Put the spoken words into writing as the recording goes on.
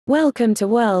Welcome to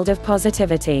World of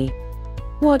Positivity.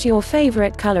 What your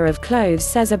favorite color of clothes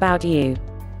says about you.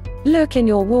 Look in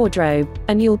your wardrobe,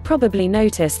 and you'll probably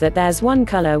notice that there's one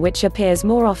color which appears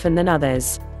more often than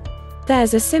others.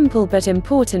 There's a simple but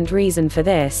important reason for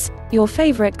this. Your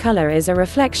favorite color is a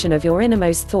reflection of your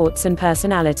innermost thoughts and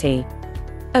personality.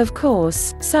 Of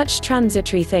course, such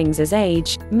transitory things as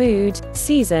age, mood,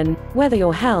 season, weather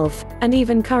or health, and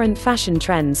even current fashion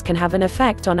trends can have an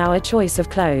effect on our choice of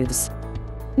clothes.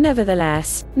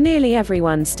 Nevertheless, nearly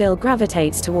everyone still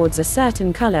gravitates towards a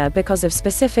certain color because of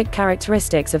specific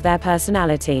characteristics of their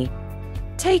personality.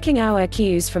 Taking our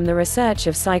cues from the research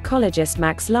of psychologist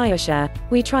Max Lyusher,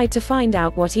 we tried to find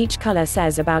out what each color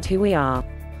says about who we are.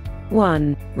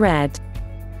 1. Red.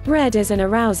 Red is an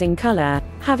arousing color,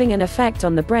 having an effect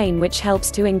on the brain which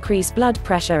helps to increase blood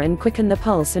pressure and quicken the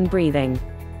pulse and breathing.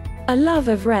 A love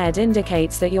of red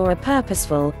indicates that you're a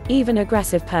purposeful, even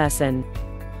aggressive person.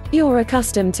 You're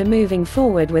accustomed to moving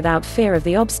forward without fear of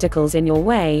the obstacles in your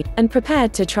way, and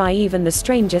prepared to try even the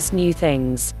strangest new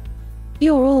things.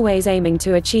 You're always aiming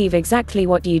to achieve exactly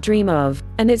what you dream of,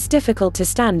 and it's difficult to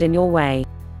stand in your way.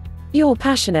 You're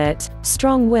passionate,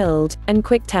 strong-willed, and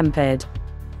quick-tempered.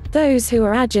 Those who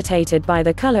are agitated by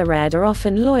the color red are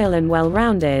often loyal and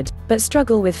well-rounded, but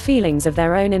struggle with feelings of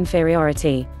their own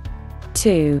inferiority.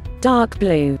 2. Dark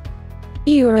blue.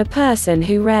 You are a person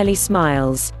who rarely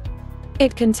smiles.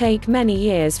 It can take many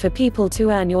years for people to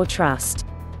earn your trust.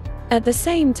 At the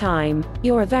same time,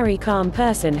 you're a very calm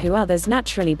person who others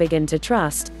naturally begin to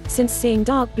trust, since seeing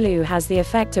dark blue has the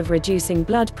effect of reducing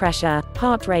blood pressure,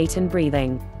 heart rate and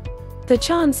breathing. The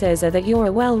chances are that you're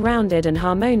a well-rounded and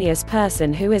harmonious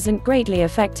person who isn't greatly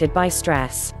affected by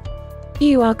stress.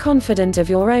 You are confident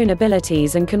of your own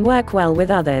abilities and can work well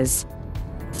with others.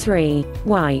 3.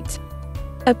 White.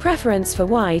 A preference for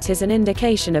white is an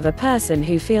indication of a person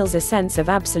who feels a sense of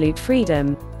absolute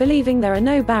freedom, believing there are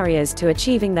no barriers to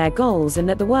achieving their goals and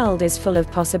that the world is full of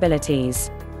possibilities.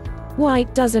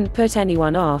 White doesn't put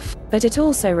anyone off, but it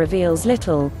also reveals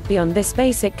little. Beyond this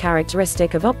basic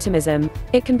characteristic of optimism,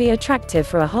 it can be attractive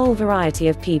for a whole variety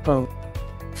of people.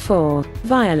 4.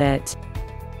 Violet.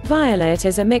 Violet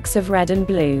is a mix of red and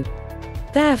blue.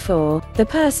 Therefore, the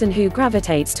person who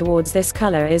gravitates towards this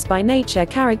color is by nature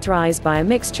characterized by a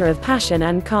mixture of passion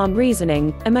and calm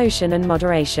reasoning, emotion and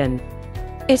moderation.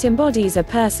 It embodies a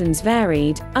person's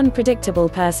varied, unpredictable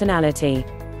personality.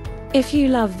 If you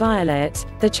love violet,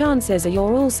 the chances are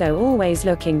you're also always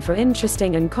looking for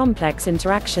interesting and complex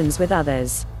interactions with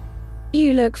others.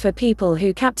 You look for people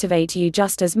who captivate you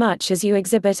just as much as you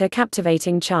exhibit a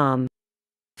captivating charm.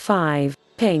 5.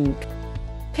 Pink.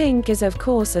 Pink is of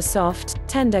course a soft,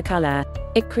 tender color.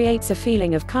 It creates a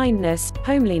feeling of kindness,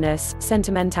 homeliness,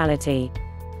 sentimentality.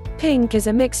 Pink is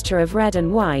a mixture of red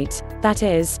and white, that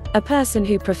is, a person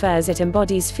who prefers it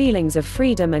embodies feelings of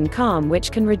freedom and calm which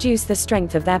can reduce the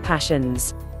strength of their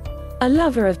passions. A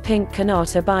lover of pink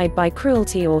cannot abide by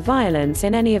cruelty or violence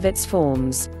in any of its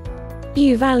forms.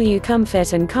 You value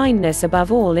comfort and kindness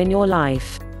above all in your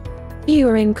life. You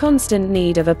are in constant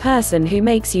need of a person who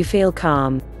makes you feel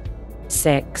calm.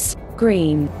 6.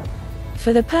 Green.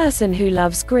 For the person who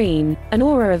loves green, an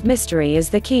aura of mystery is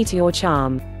the key to your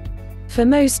charm. For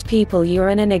most people you're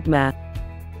an enigma.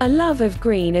 A love of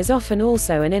green is often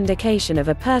also an indication of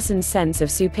a person's sense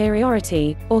of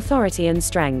superiority, authority and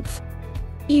strength.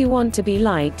 You want to be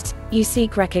liked, you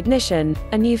seek recognition,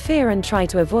 and you fear and try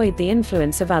to avoid the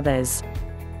influence of others.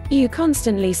 You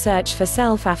constantly search for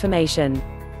self-affirmation.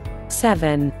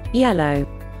 7. Yellow.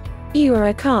 You are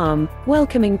a calm,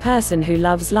 welcoming person who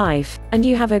loves life, and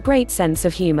you have a great sense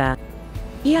of humor.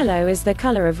 Yellow is the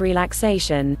color of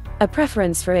relaxation. A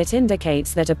preference for it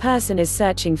indicates that a person is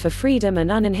searching for freedom and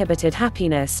uninhibited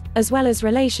happiness, as well as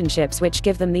relationships which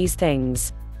give them these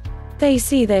things. They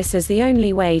see this as the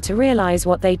only way to realize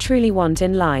what they truly want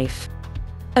in life.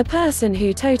 A person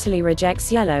who totally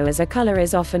rejects yellow as a color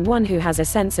is often one who has a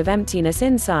sense of emptiness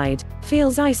inside,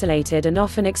 feels isolated and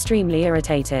often extremely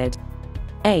irritated.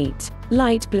 8.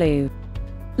 Light blue.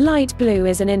 Light blue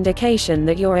is an indication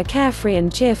that you're a carefree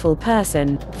and cheerful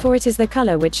person, for it is the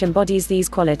color which embodies these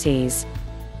qualities.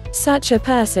 Such a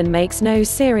person makes no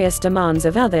serious demands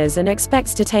of others and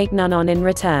expects to take none on in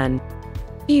return.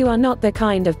 You are not the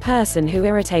kind of person who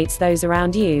irritates those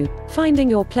around you, finding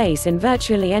your place in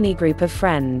virtually any group of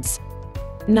friends.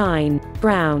 9.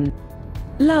 Brown.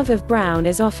 Love of brown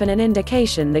is often an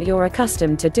indication that you're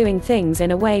accustomed to doing things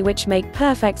in a way which make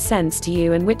perfect sense to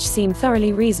you and which seem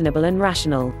thoroughly reasonable and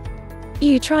rational.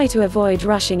 You try to avoid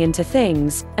rushing into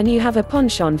things, and you have a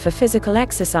penchant for physical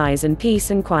exercise and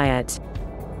peace and quiet.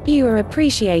 You are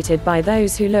appreciated by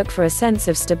those who look for a sense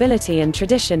of stability and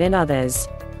tradition in others.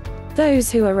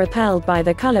 Those who are repelled by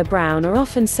the color brown are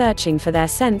often searching for their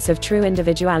sense of true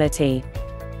individuality.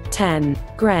 10.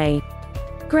 Gray.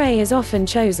 Gray is often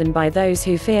chosen by those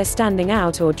who fear standing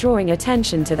out or drawing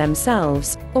attention to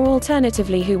themselves, or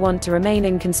alternatively who want to remain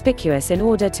inconspicuous in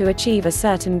order to achieve a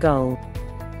certain goal.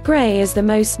 Gray is the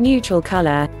most neutral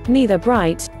color, neither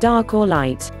bright, dark or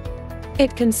light.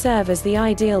 It can serve as the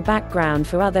ideal background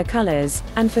for other colors,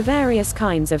 and for various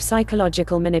kinds of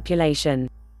psychological manipulation.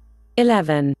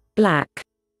 11. Black.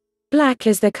 Black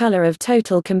is the color of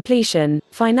total completion,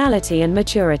 finality and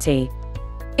maturity.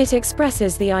 It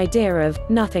expresses the idea of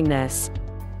nothingness.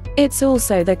 It's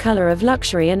also the color of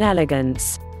luxury and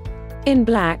elegance. In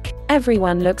black,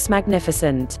 everyone looks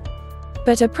magnificent.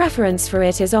 But a preference for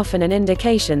it is often an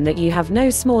indication that you have no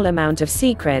small amount of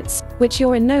secrets, which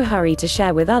you're in no hurry to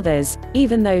share with others,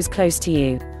 even those close to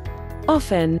you.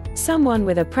 Often, someone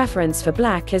with a preference for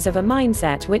black is of a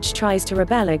mindset which tries to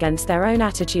rebel against their own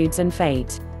attitudes and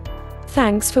fate.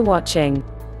 Thanks for watching.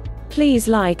 Please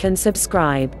like and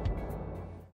subscribe.